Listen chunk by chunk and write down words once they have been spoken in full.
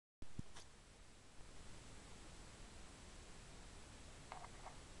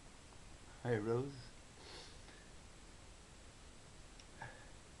Hi, Rose.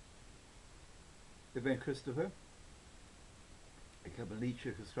 Ik ben Christopher. Ik heb een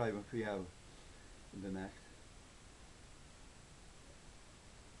liedje geschreven voor jou in de nacht.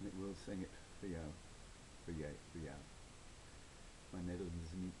 En ik wil zingen het voor jou. Voor jou. Mijn Nederlands is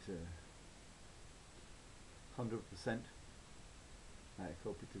niet 100%. Maar ik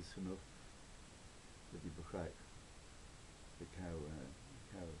hoop het is genoeg dat je begrijpt. Ik hou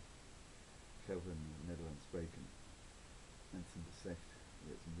van Nederlands spreken. Mensen zegt,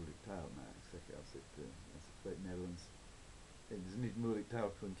 het is een moeilijk taal, maar ik zeg als ik spreek Nederlands. Het is niet moeilijk taal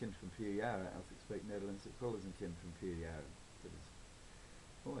voor een kind van 4 jaar. Als ik spreek Nederlands, ik vol als een kind van 4 jaar. Dat is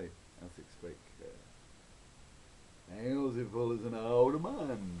mooi. Als ik spreek Engels, ik vol als een oude man.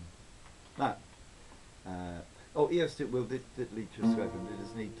 Nou, eerst ik wil dit liedje schrijven. Dit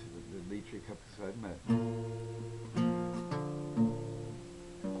is niet het liedje ik heb geschreven, maar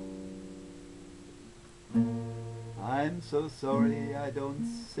I'm so sorry I don't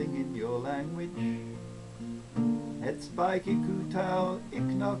sing in your language. Het spijt ik hoe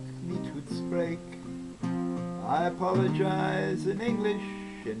ik nog niet goed spreek. I apologize in English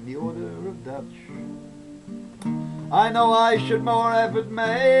in the order of Dutch. I know I should more effort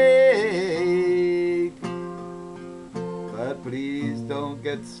make, but please don't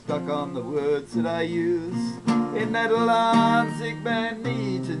get stuck on the words that I use. In Nederlands, ik ben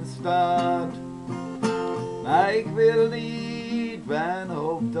niet in staat. Maar ik wil niet van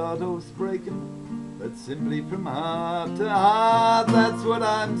hoofd tot hoofd spreken, but simply from heart to heart, that's what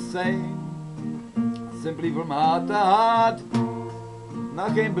I'm saying. Simply from heart to heart,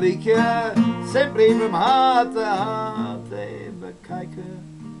 nog geen blikje. Simply from heart to heart, even kijken.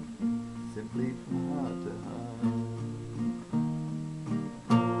 Simply from heart to heart.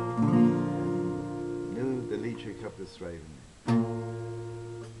 Nu de liedje ik heb geschreven.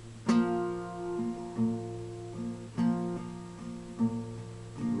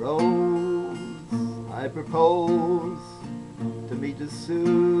 Rose, I propose to meet as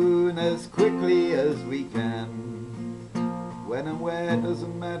soon, as quickly as we can. When and where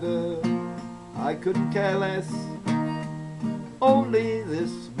doesn't matter, I couldn't care less. Only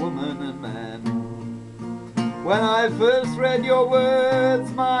this woman and man. When I first read your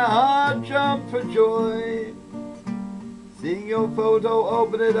words, my heart jumped for joy. Seeing your photo,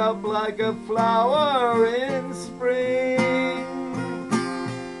 open it up like a flower in spring.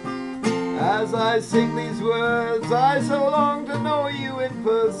 As I sing these words, I so long to know you in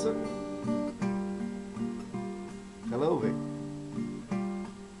person. Geloof ik.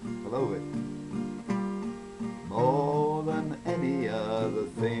 Geloof ik. More than any other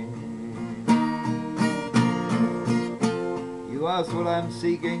thing. You ask what I'm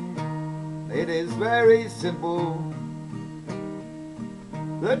seeking. It is very simple.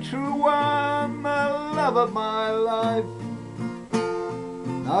 The true one, the love of my life.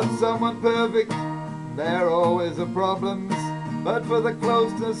 Not someone perfect, there always are problems, but for the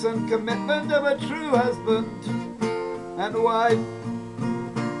closeness and commitment of a true husband and wife.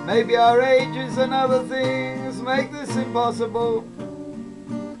 Maybe our ages and other things make this impossible,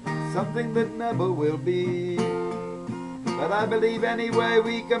 something that never will be. But I believe anyway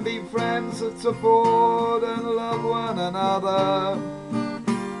we can be friends that support and love one another.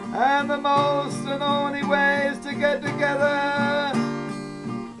 And the most and only way is to get together.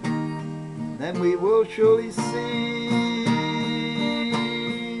 Then we will surely see.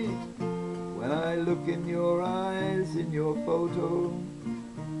 When I look in your eyes, in your photo,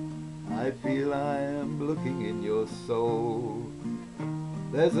 I feel I am looking in your soul.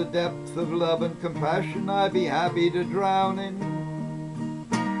 There's a depth of love and compassion I'd be happy to drown in.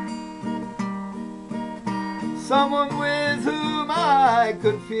 Someone with whom I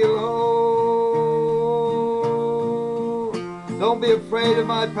could feel whole. Don't be afraid of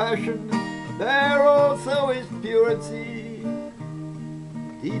my passion. There also is purity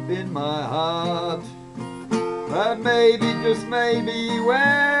deep in my heart. But maybe, just maybe,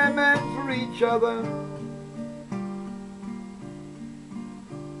 we're meant for each other.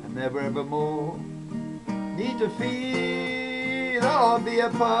 And never ever more need to feel or be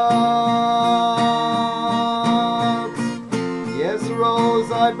apart. Yes,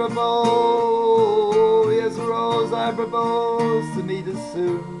 Rose, I propose. Yes, Rose, I propose to meet us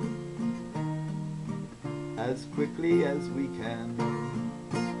soon, as quickly as we can.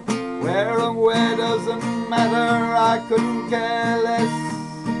 Where and where doesn't matter, I couldn't care less.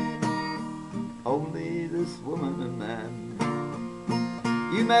 Only this woman and man.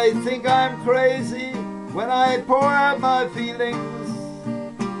 You may think I'm crazy when I pour out my feelings,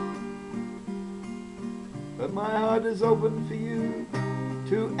 but my heart is open for you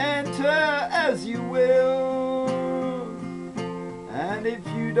to enter as you will. And if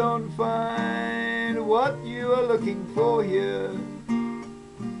you don't find what you are looking for here,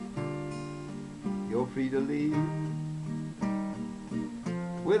 you're free to leave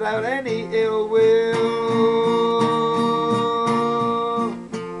without any ill will.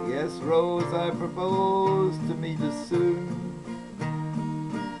 Yes, Rose, I propose to meet us soon,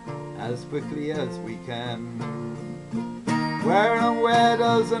 as quickly as we can. Where and where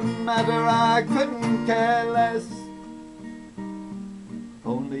doesn't matter, I couldn't care less.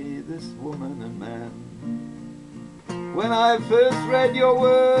 Only this woman and man. When I first read your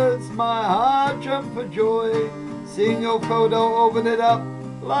words, my heart jumped for joy. Seeing your photo, opened it up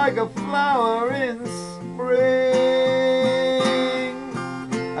like a flower in spring.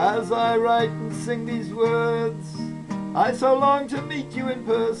 As I write and sing these words, I so long to meet you in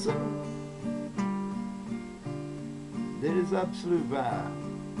person. Dit is absoluut waar.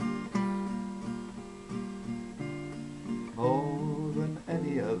 More than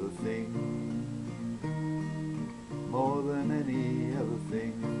any other thing. More than any other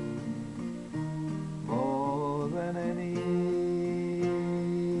thing. More than any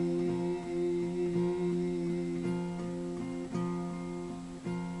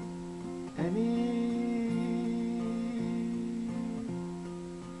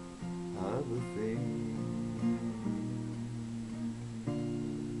other thing.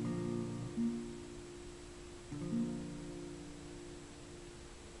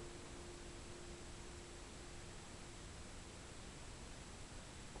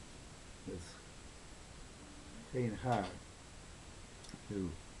 Dat is geen haar. Nu,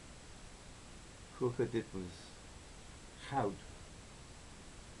 vroeger dit was goud.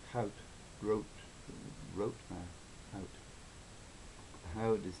 Goud, rood maar goud.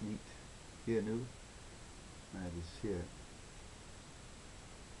 Hout is niet hier nu, maar het is hier.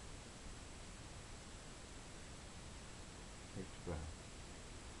 Echt waar.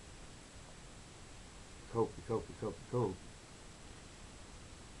 Ik hoop.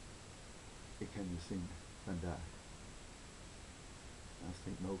 Ik kan je zien vandaag. Als het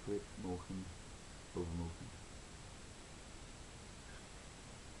niet mogelijk, morgen, overmorgen.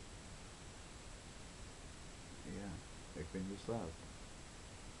 Ja, ik ben geslaagd.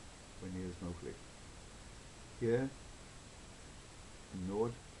 Wanneer is mogelijk? Hier, in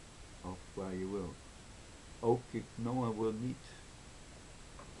Noord, of waar je wil. Ook Noah wil niet.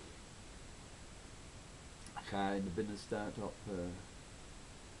 Ga in de binnenstad op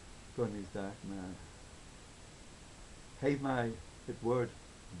Koningsdag, maar geef mij het woord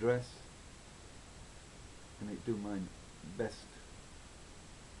adres en ik doe mijn best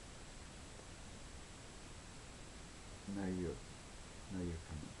naar je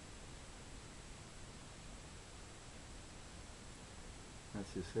komen. Als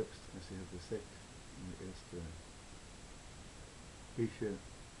je hebt gezegd in de eerste briefje,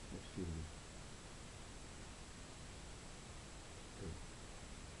 het sturen.